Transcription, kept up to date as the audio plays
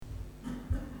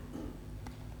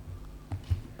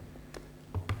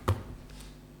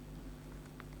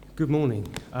Good morning.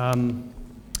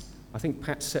 I think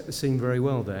Pat set the scene very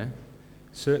well there.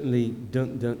 Certainly,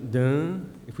 dun dun dun,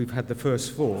 if we've had the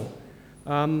first four.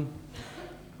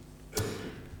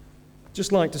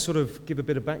 Just like to sort of give a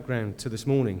bit of background to this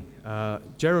morning.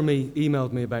 Jeremy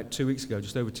emailed me about 2 weeks ago,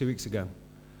 just over 2 weeks ago,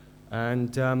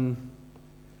 and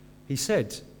he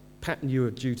said, Pat and you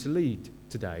are due to lead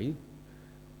today.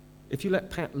 If you let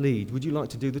Pat lead, would you like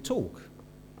to do the talk?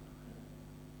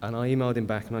 And I emailed him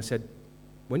back and I said,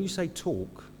 when you say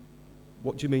talk,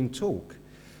 what do you mean talk?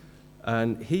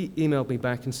 And he emailed me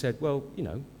back and said, well,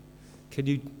 can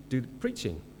you do the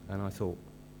preaching? And I thought,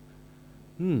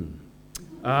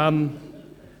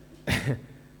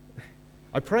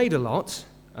 I prayed a lot,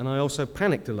 and I also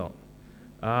panicked a lot,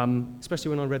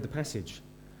 especially when I read the passage.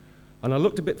 And I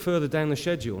looked a bit further down the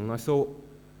schedule, and I thought,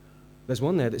 there's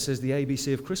one there that says the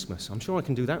ABC of Christmas. I'm sure I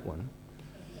can do that one.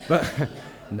 But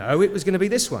no, it was going to be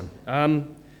this one.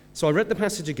 So I read the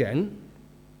passage again,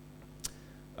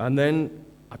 and then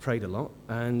I prayed a lot,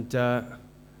 and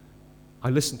I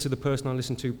listened to the person I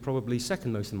listened to probably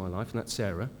second most in my life, and that's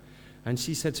Sarah. And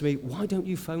she said to me, why don't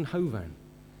you phone Hovan?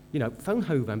 Phone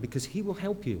Hovan because he will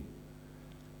help you.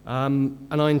 And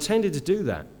I intended to do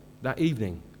that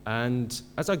evening. And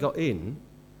as I got in,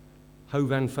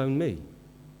 Hovan phoned me,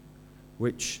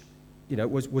 which,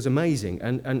 was amazing.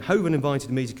 And Hovan invited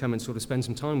me to come and sort of spend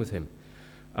some time with him.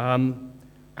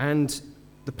 And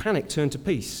the panic turned to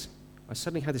peace. I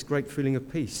suddenly had this great feeling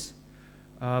of peace.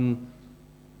 And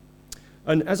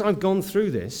as I've gone through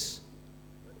this,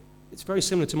 it's very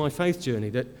similar to my faith journey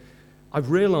that I've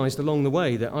realized along the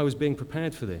way that I was being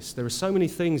prepared for this. There are so many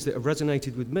things that have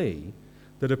resonated with me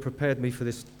that have prepared me for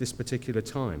this particular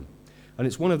time. And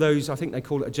it's one of those, I think they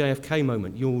call it a JFK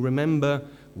moment. You'll remember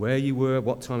where you were,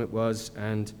 what time it was,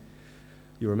 and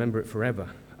you'll remember it forever.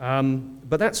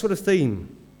 But that sort of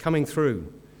theme coming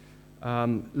through.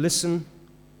 Listen,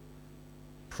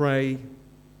 pray,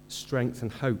 strength,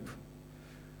 and hope.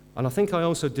 And I think I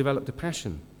also developed a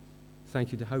passion.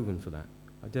 Thank you to Hovan for that.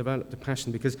 I developed a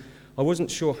passion because I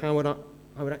wasn't sure how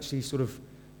I would actually sort of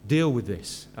deal with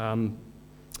this.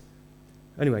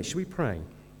 Anyway, should we pray?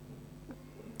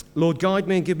 Lord, guide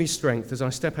me and give me strength as I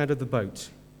step out of the boat.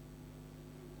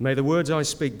 May the words I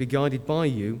speak be guided by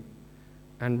you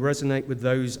and resonate with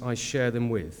those I share them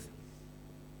with.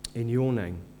 In your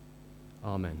name,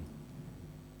 amen.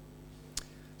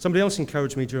 Somebody else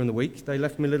encouraged me during the week. They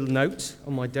left me a little note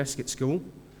on my desk at school.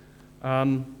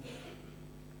 And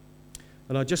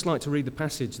I'd just like to read the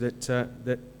passage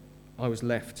that I was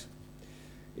left.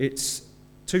 It's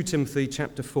 2 Timothy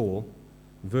chapter 4,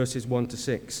 verses 1 to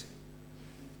 6.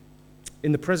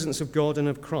 In the presence of God and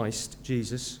of Christ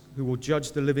Jesus, who will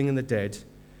judge the living and the dead,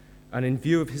 and in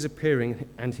view of his appearing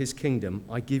and his kingdom,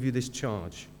 I give you this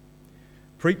charge.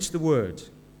 Preach the word.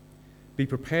 Be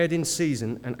prepared in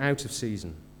season and out of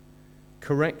season.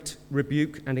 Correct,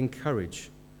 rebuke, and encourage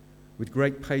with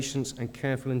great patience and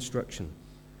careful instruction.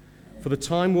 For the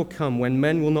time will come when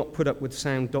men will not put up with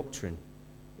sound doctrine.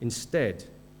 Instead,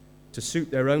 to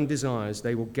suit their own desires,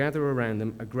 they will gather around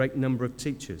them a great number of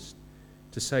teachers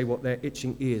to say what their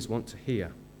itching ears want to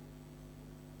hear.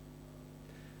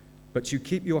 But you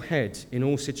keep your head in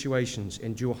all situations,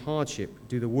 endure hardship,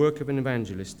 do the work of an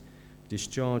evangelist,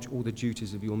 discharge all the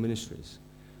duties of your ministries.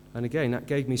 And again, that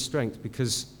gave me strength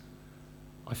because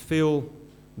I feel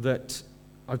that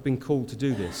I've been called to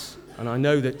do this. And I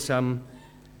know that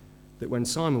that when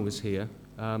Simon was here,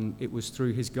 it was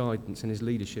through his guidance and his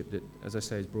leadership that, as I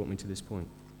say, has brought me to this point.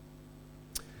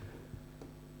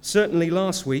 Certainly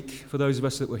last week, for those of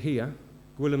us that were here,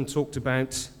 Gwilym talked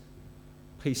about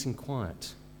peace and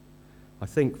quiet. I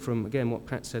think from, again, what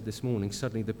Pat said this morning,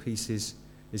 suddenly the peace is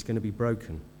going to be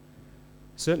broken.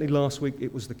 Certainly last week,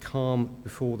 it was the calm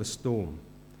before the storm.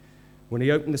 When he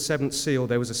opened the seventh seal,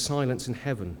 there was a silence in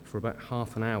heaven for about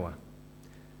half an hour.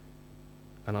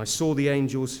 And I saw the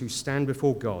angels who stand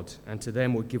before God, and to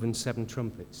them were given 7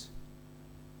 trumpets.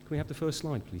 Can we have the first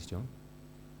slide, please, John?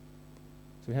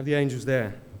 So we have the angels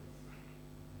there.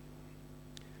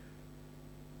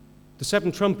 The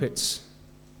 7 trumpets,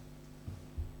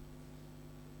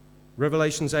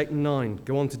 Revelations 8 and 9,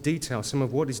 go on to detail some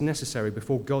of what is necessary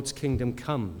before God's kingdom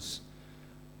comes.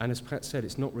 And as Pat said,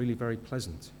 it's not really very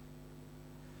pleasant.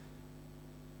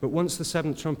 But once the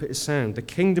 7th trumpet is sound, the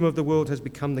kingdom of the world has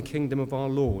become the kingdom of our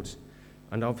Lord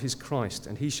and of his Christ,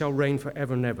 and he shall reign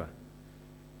forever and ever.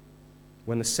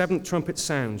 When the 7th trumpet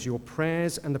sounds, your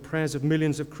prayers and the prayers of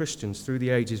millions of Christians through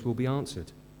the ages will be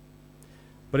answered.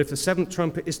 But if the 7th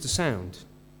trumpet is to sound,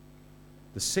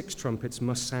 the 6 trumpets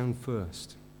must sound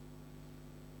first.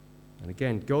 And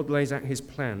again, God lays out his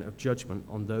plan of judgment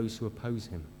on those who oppose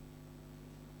him.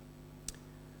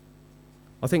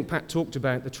 I think Pat talked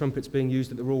about the trumpets being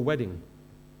used at the royal wedding.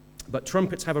 But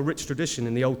trumpets have a rich tradition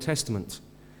in the Old Testament.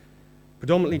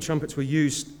 Predominantly, trumpets were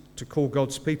used to call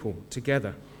God's people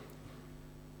together,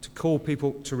 to call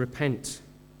people to repent,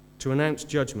 to announce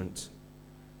judgment,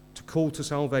 to call to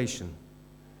salvation,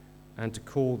 and to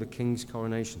call the king's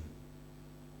coronation.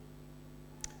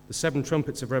 The 7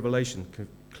 trumpets of Revelation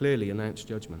clearly announce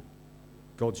judgment,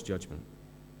 God's judgment.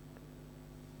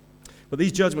 But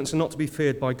these judgments are not to be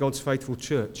feared by God's faithful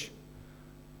church.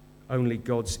 Only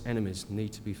God's enemies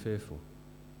need to be fearful.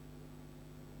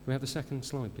 Can we have the second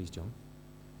slide, please, John?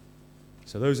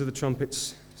 So those are the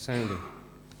trumpets sounding.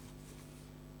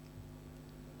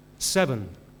 7.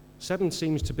 7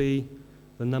 seems to be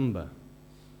the number.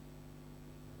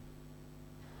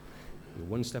 You're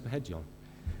one step ahead, John.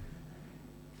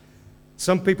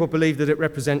 Some people believe that it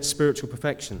represents spiritual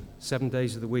perfection, 7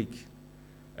 days of the week,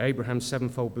 Abraham's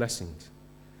 7-fold blessings,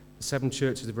 the 7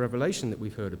 churches of Revelation that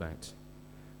we've heard about,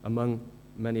 among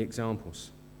many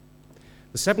examples.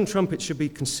 The 7 trumpets should be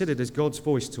considered as God's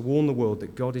voice to warn the world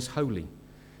that God is holy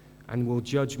and will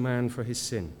judge man for his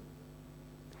sin.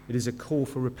 It is a call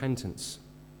for repentance.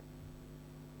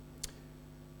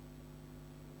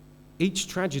 Each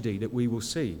tragedy that we will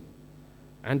see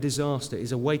and disaster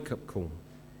is a wake-up call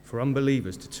for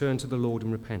unbelievers to turn to the Lord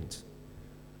and repent.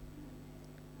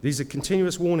 These are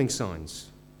continuous warning signs.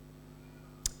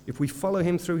 If we follow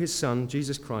him through his Son,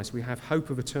 Jesus Christ, we have hope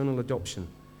of eternal adoption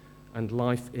and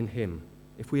life in him.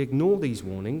 If we ignore these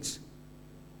warnings,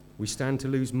 we stand to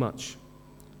lose much,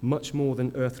 much more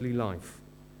than earthly life.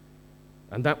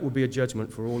 And that will be a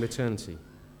judgment for all eternity.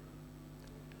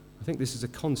 I think this is a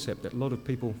concept that a lot of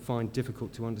people find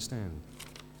difficult to understand.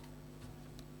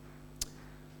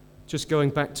 Just going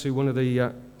back to one of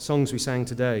the songs we sang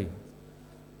today.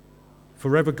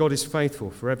 Forever God is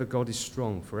faithful, forever God is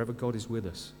strong, forever God is with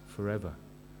us, forever.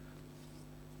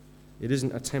 It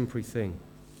isn't a temporary thing.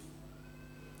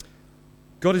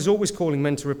 God is always calling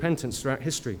men to repentance throughout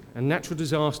history, and natural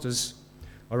disasters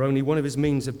are only one of his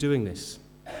means of doing this.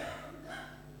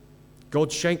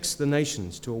 God shakes the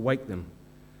nations to awake them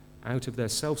out of their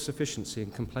self-sufficiency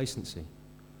and complacency.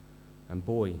 And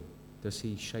boy, does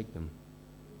he shake them.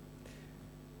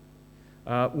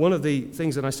 One of the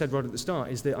things that I said right at the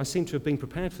start is that I seem to have been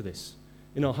prepared for this.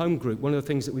 In our home group, one of the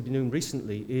things that we've been doing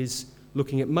recently is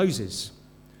looking at Moses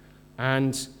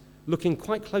and looking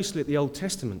quite closely at the Old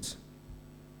Testament.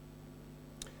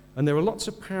 And there are lots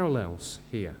of parallels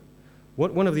here.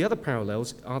 One of the other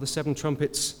parallels are the 7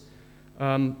 trumpets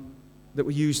that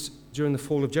were used during the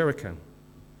fall of Jericho.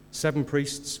 7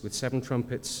 priests with 7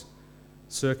 trumpets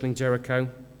circling Jericho,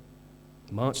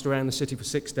 marched around the city for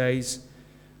 6 days,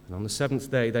 and on the 7th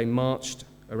day they marched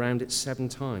around it 7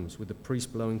 times with the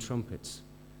priests blowing trumpets.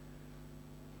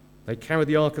 They carried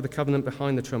the Ark of the Covenant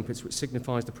behind the trumpets, which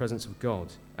signifies the presence of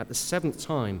God. At the 7th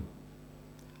time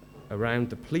around,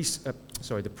 the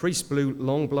priests blew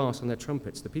long blasts on their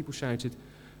trumpets. The people shouted,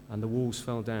 and the walls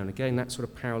fell down. Again, that sort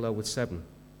of parallel with 7.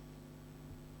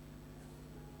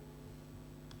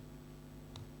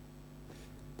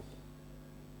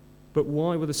 But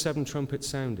why were the 7 trumpets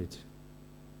sounded?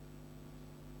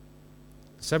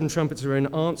 7 trumpets are in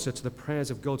answer to the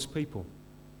prayers of God's people.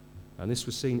 And this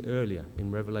was seen earlier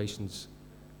in Revelations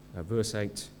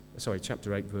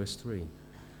chapter 8, verse 3.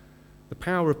 The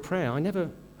power of prayer, I never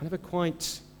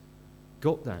quite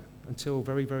got that until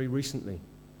very, very recently.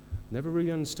 Never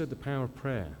really understood the power of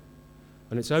prayer.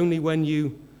 And it's only when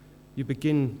you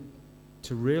begin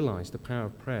to realize the power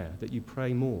of prayer that you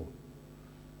pray more.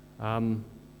 I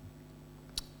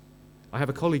have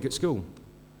a colleague at school,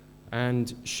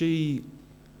 and she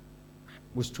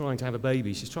was trying to have a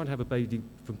baby. She's trying to have a baby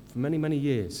for many, many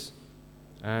years.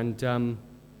 And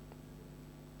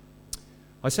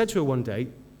I said to her one day,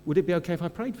 would it be okay if I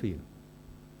prayed for you?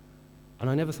 And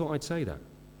I never thought I'd say that.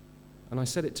 And I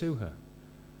said it to her.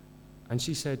 And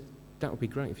she said, that would be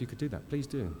great if you could do that. Please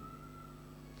do.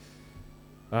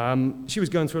 She was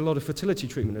going through a lot of fertility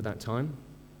treatment at that time,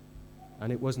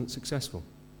 and it wasn't successful.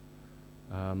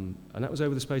 And that was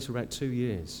over the space of about 2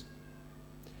 years.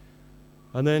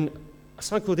 And then I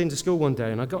cycled into school one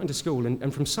day, and I got into school,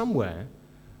 and from somewhere,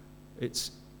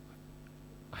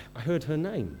 I heard her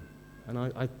name. And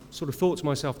I sort of thought to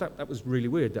myself, that was really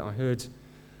weird that I heard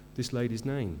this lady's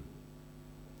name.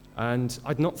 And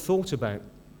I'd not thought about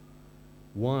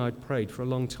why I'd prayed for a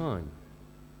long time.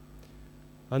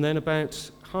 And then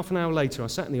about half an hour later, I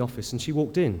sat in the office, and she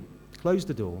walked in, closed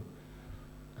the door,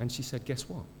 and she said, guess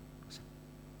what?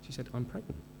 She said, I'm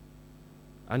pregnant.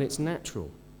 And it's natural.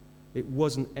 It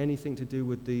wasn't anything to do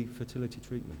with the fertility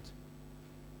treatment.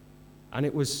 And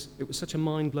it was such a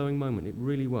mind-blowing moment. It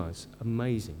really was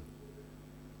amazing.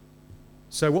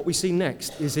 So what we see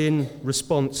next is in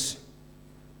response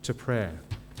to prayer,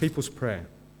 people's prayer.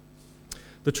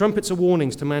 The trumpets are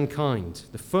warnings to mankind.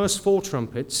 The first 4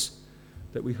 trumpets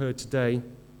that we heard today,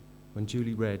 when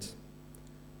Julie read,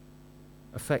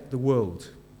 affect the world.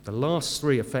 The last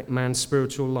 3 affect man's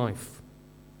spiritual life.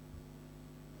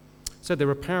 So there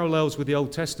are parallels with the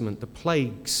Old Testament, the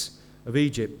plagues of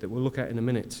Egypt that we'll look at in a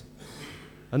minute.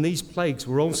 And these plagues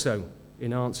were also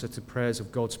in answer to prayers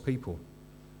of God's people,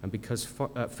 and because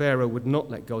Pharaoh would not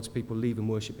let God's people leave and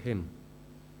worship him.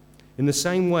 In the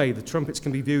same way, the trumpets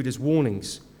can be viewed as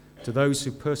warnings to those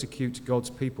who persecute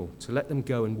God's people, to let them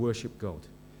go and worship God.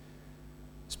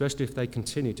 Especially if they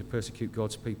continue to persecute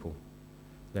God's people,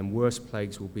 then worse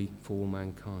plagues will be for all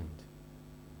mankind.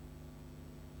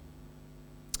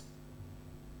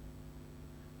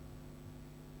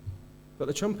 But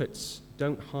the trumpets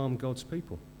don't harm God's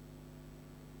people.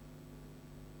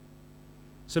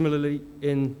 Similarly,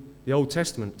 in the Old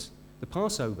Testament, the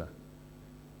Passover,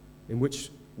 in which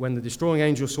when the destroying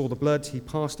angel saw the blood, he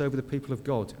passed over the people of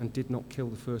God and did not kill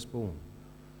the firstborn.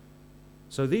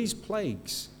 So these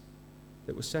plagues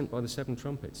that were sent by the 7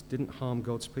 trumpets didn't harm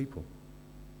God's people.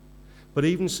 But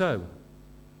even so,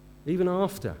 even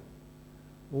after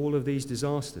all of these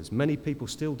disasters, many people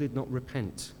still did not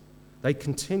repent. They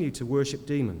continued to worship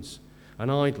demons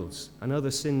and idols and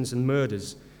other sins and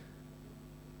murders,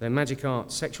 their magic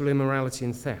arts, sexual immorality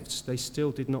and thefts. They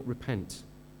still did not repent.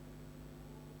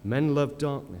 Men loved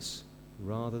darkness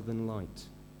rather than light.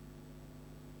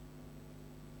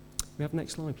 We have the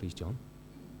next slide, please, John.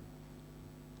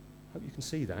 Hope you can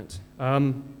see that. I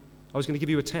was going to give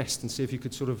you a test and see if you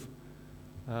could sort of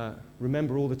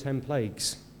remember all the 10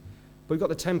 plagues. But we've got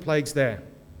the 10 plagues there.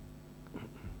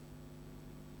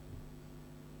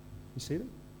 You see them?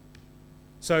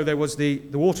 So there was the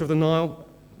water of the Nile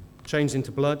changed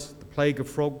into blood, the plague of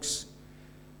frogs,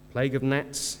 plague of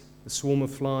gnats, the swarm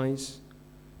of flies,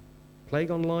 plague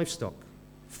on livestock,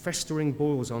 festering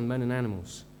boils on men and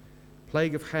animals,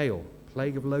 plague of hail,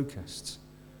 plague of locusts.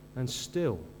 And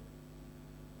still,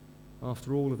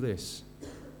 after all of this,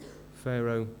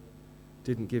 Pharaoh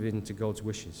didn't give in to God's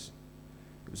wishes.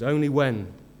 It was only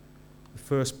when the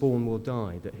firstborn will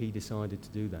die that he decided to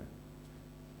do that.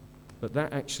 But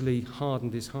that actually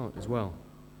hardened his heart as well.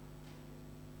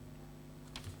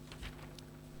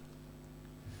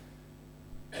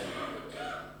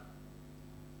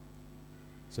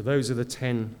 So those are the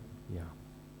 10,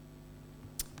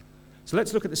 So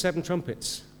let's look at the 7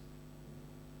 trumpets.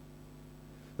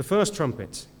 The first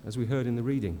trumpet, as we heard in the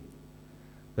reading,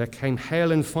 there came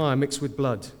hail and fire mixed with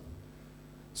blood.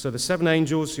 So the 7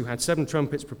 angels who had 7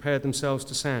 trumpets prepared themselves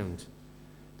to sound.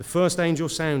 The first angel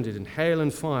sounded, and hail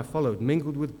and fire followed,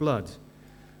 mingled with blood,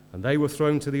 and they were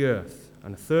thrown to the earth,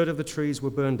 and 1/3 of the trees were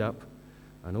burned up,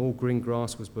 and all green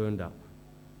grass was burned up.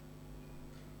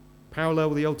 Parallel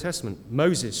with the Old Testament,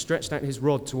 Moses stretched out his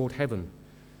rod toward heaven,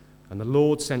 and the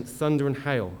Lord sent thunder and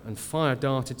hail, and fire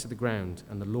darted to the ground,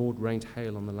 and the Lord rained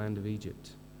hail on the land of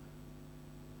Egypt.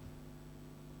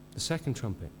 The second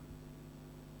trumpet.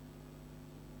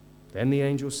 Then the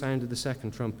angel sounded the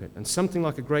second trumpet, and something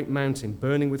like a great mountain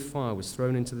burning with fire was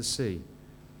thrown into the sea.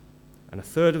 And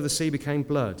 1/3 of the sea became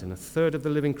blood, and 1/3 of the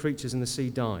living creatures in the sea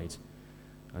died,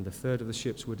 and 1/3 of the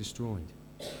ships were destroyed.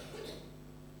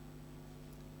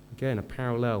 Again, a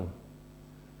parallel.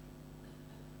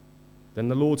 Then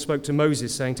the Lord spoke to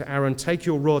Moses, saying to Aaron, "Take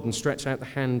your rod and stretch out the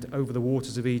hand over the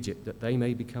waters of Egypt, that they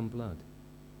may become blood."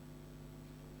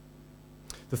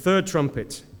 The third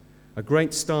trumpet, a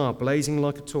great star blazing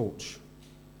like a torch.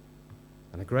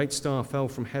 And a great star fell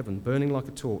from heaven, burning like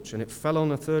a torch, and it fell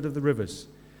on 1/3 of the rivers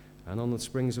and on the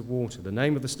springs of water. The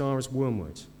name of the star is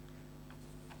Wormwood.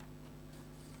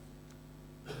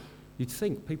 You'd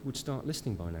think people would start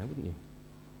listening by now, wouldn't you?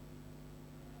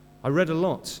 I read a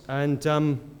lot, and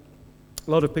a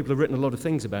lot of people have written a lot of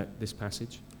things about this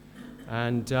passage,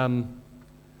 and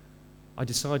I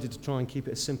decided to try and keep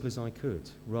it as simple as I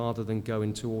could, rather than go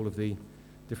into all of the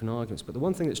different arguments. But the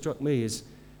one thing that struck me is,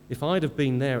 if I'd have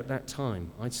been there at that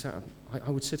time, I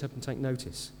would sit up and take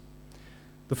notice.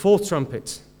 The fourth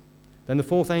trumpet. Then the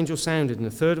fourth angel sounded, and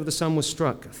 1/3 of the sun was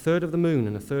struck, 1/3 of the moon,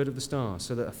 and 1/3 of the stars,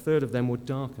 so that 1/3 of them were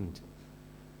darkened.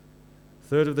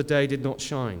 1/3 of the day did not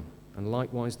shine, and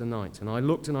likewise the night. And I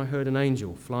looked, and I heard an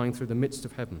angel flying through the midst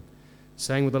of heaven,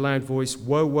 saying with a loud voice,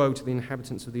 "Woe, woe to the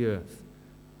inhabitants of the earth,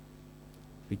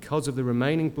 because of the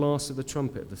remaining blast of the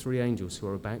trumpet of the 3 angels who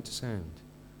are about to sound."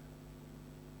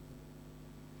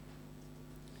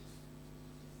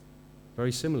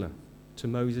 Very similar to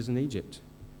Moses in Egypt.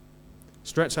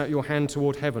 "Stretch out your hand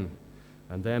toward heaven,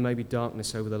 and there may be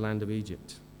darkness over the land of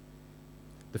Egypt."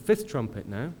 The 5th trumpet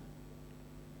now.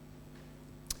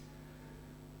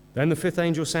 Then the fifth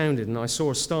angel sounded, and I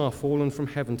saw a star fallen from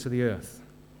heaven to the earth.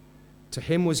 To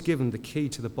him was given the key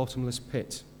to the bottomless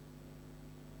pit.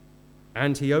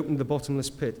 And he opened the bottomless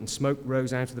pit, and smoke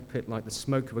rose out of the pit like the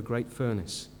smoke of a great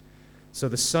furnace. So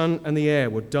the sun and the air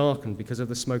were darkened because of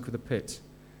the smoke of the pit.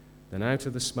 Then out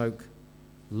of the smoke,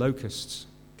 locusts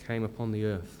came upon the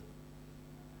earth.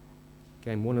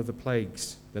 Again, one of the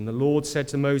plagues. Then the Lord said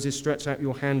to Moses, "Stretch out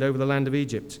your hand over the land of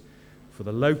Egypt, for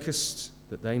the locusts,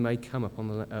 that they may come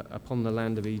upon the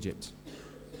land of Egypt."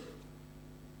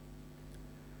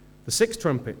 The sixth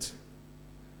trumpet.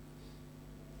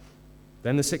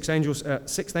 Then the sixth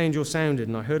angel sounded,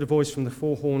 and I heard a voice from the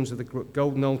four horns of the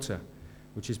golden altar,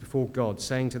 which is before God,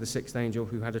 saying to the sixth angel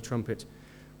who had a trumpet,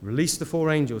 "Release the four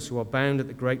angels who are bound at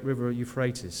the great river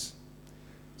Euphrates."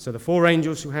 So the four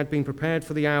angels who had been prepared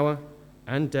for the hour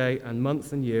and day and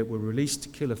month and year were released to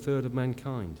kill a third of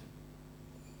mankind.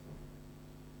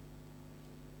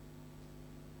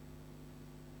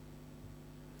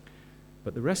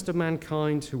 But the rest of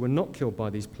mankind who were not killed by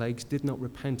these plagues did not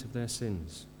repent of their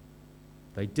sins.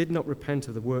 They did not repent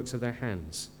of the works of their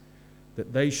hands,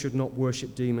 that they should not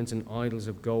worship demons and idols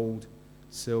of gold,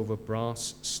 silver,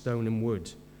 brass, stone, and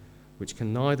wood, which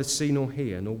can neither see nor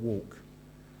hear nor walk.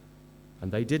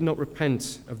 And they did not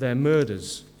repent of their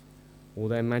murders or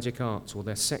their magic arts or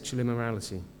their sexual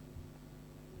immorality.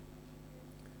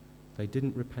 They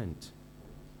didn't repent,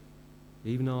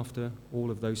 even after all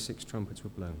of those six trumpets were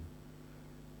blown.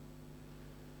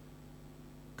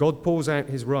 God pours out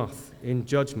his wrath in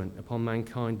judgment upon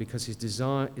mankind because his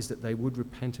desire is that they would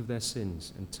repent of their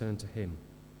sins and turn to him.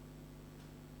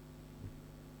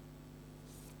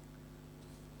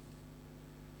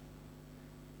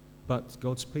 But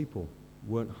God's people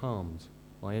weren't harmed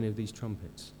by any of these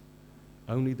trumpets,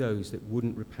 only those that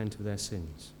wouldn't repent of their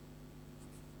sins.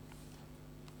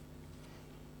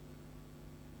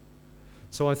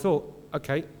 So I thought,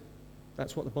 okay,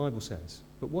 that's what the Bible says,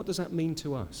 but what does that mean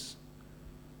to us?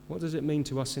 What does it mean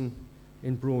to us in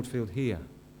Broadfield here?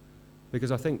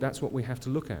 Because I think that's what we have to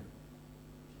look at.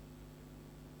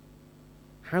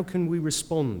 How can we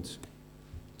respond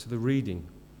to the reading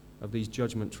of these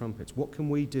judgment trumpets? What can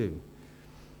we do?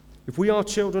 If we are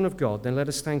children of God, then let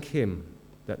us thank him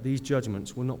that these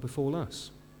judgments will not befall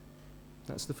us.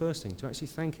 That's the first thing, to actually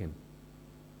thank him.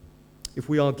 If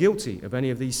we are guilty of any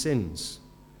of these sins,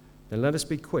 then let us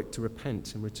be quick to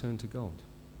repent and return to God.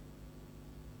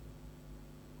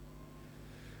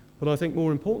 But I think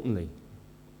more importantly,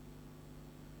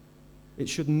 it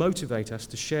should motivate us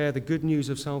to share the good news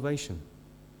of salvation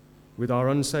with our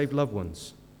unsaved loved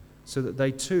ones so that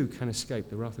they too can escape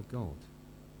the wrath of God.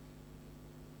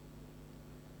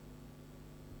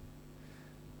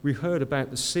 We heard about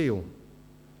the seal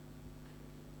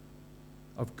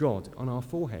of God on our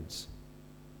foreheads.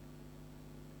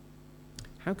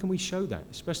 How can we show that,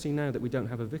 especially now that we don't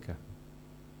have a vicar?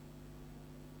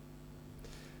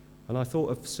 And I thought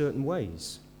of certain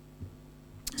ways.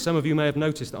 Some of you may have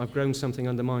noticed that I've grown something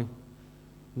under my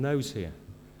nose here.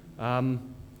 I'm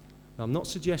not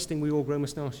suggesting we all grow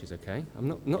moustaches, okay?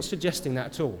 I'm not suggesting that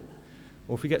at all.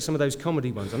 Or if we get some of those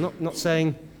comedy ones, I'm not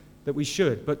saying that we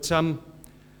should. But,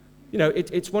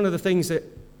 it's one of the things that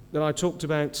I talked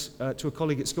about to a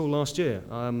colleague at school last year.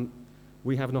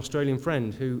 We have an Australian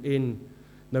friend who in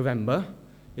November,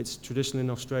 it's traditional in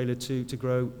Australia to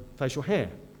grow facial hair.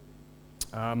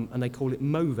 And they call it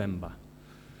Movember.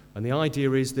 And the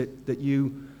idea is that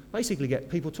you basically get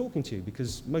people talking to you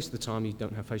because most of the time you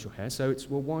don't have facial hair, so it's,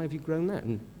 well, why have you grown that?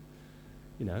 And,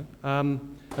 and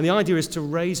the idea is to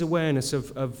raise awareness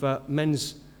of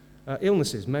men's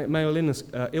illnesses, male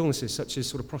illnesses such as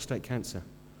sort of prostate cancer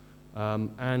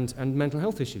and mental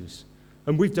health issues.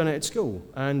 And we've done it at school.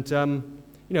 And,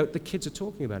 the kids are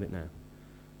talking about it now.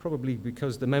 Probably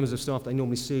because the members of staff they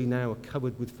normally see now are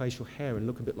covered with facial hair and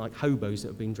look a bit like hobos that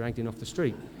have been dragged in off the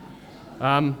street.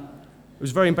 It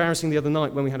was very embarrassing the other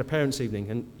night when we had a parents' evening,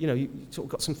 and you sort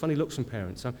of got some funny looks from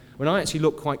parents. When I actually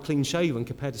look quite clean-shaven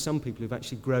compared to some people who've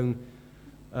actually grown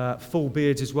full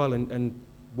beards as well, and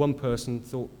one person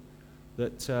thought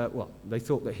that, they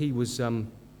thought that he was going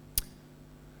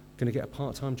to get a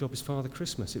part-time job as Father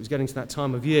Christmas. It was getting to that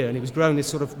time of year, and he was growing this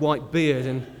sort of white beard,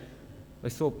 and they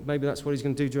thought maybe that's what he's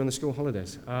going to do during the school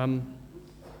holidays.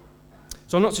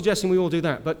 So I'm not suggesting we all do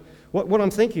that, but what I'm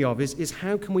thinking of is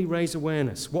how can we raise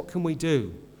awareness? What can we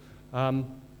do? Can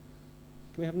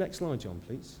we have next slide, John,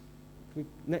 please?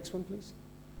 Next one, please?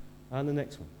 And the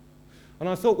next one. And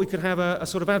I thought we could have a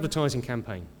sort of advertising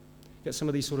campaign. Get some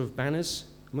of these sort of banners.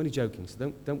 I'm only joking,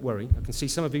 so don't worry. I can see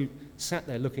some of you sat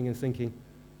there looking and thinking,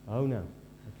 oh no,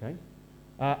 okay.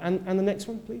 And the next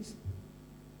one, please?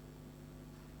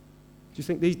 Do you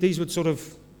think these would sort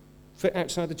of fit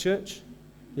outside the church.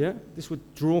 Yeah, this would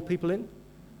draw people in.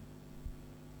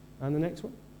 And the next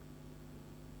one.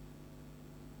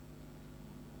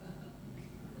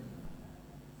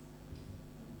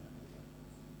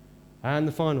 And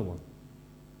the final one.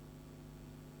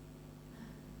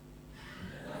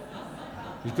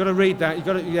 You've got to read that. You've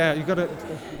got to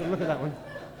look at that one.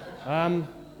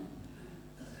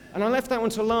 And I left that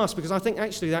one till last because I think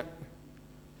actually that.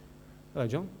 Hello,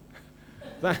 John.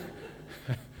 That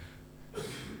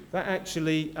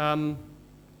actually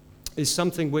is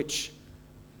something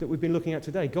that we've been looking at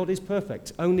today. God is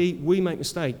perfect. Only we make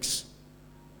mistakes,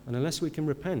 and unless we can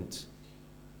repent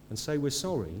and say we're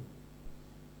sorry,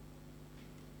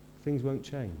 things won't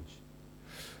change.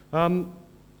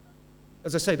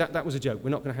 As I say, that was a joke. We're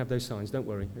not going to have those signs, don't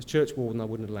worry. As church warden, I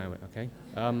wouldn't allow it, okay?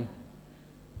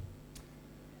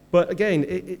 But again,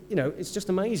 it's just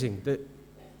amazing that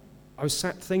I was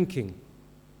sat thinking,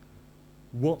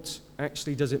 what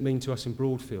actually does it mean to us in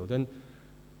Broadfield? And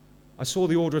I saw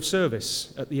the order of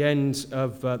service at the end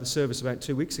of the service about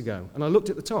 2 weeks ago, and I looked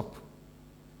at the top.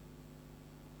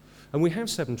 And we have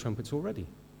 7 trumpets already.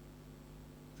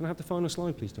 Can I have the final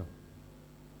slide, please, John?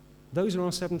 Those are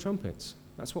our 7 trumpets.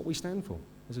 That's what we stand for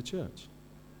as a church.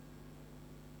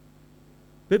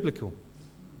 Biblical.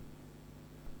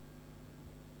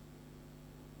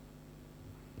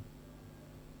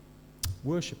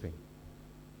 Worshipping.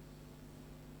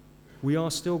 We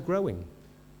are still growing.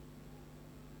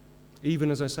 Even,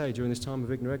 as I say, during this time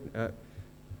of ignorance,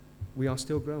 we are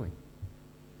still growing.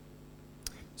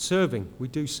 Serving. We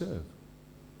do serve.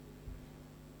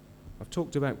 I've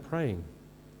talked about praying.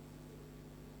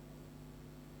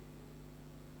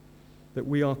 That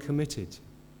we are committed,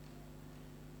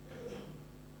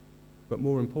 but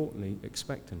more importantly,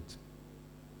 expectant.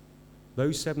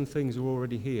 Those 7 things are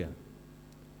already here.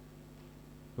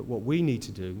 But what we need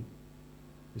to do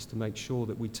is to make sure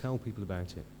that we tell people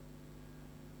about it,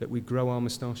 that we grow our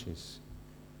moustaches.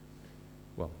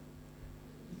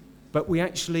 But we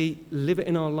actually live it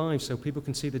in our lives so people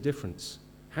can see the difference.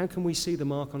 How can we see the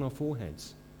mark on our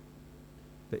foreheads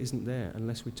that isn't there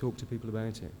unless we talk to people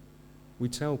about it? We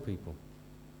tell people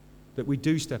that we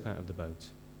do step out of the boat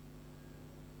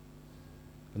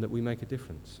and that we make a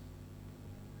difference.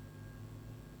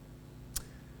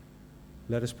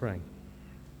 Let us pray.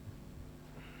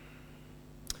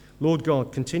 Lord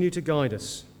God, continue to guide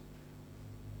us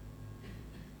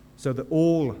so that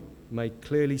all may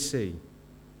clearly see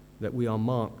that we are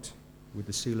marked with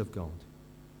the seal of God.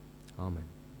 Amen.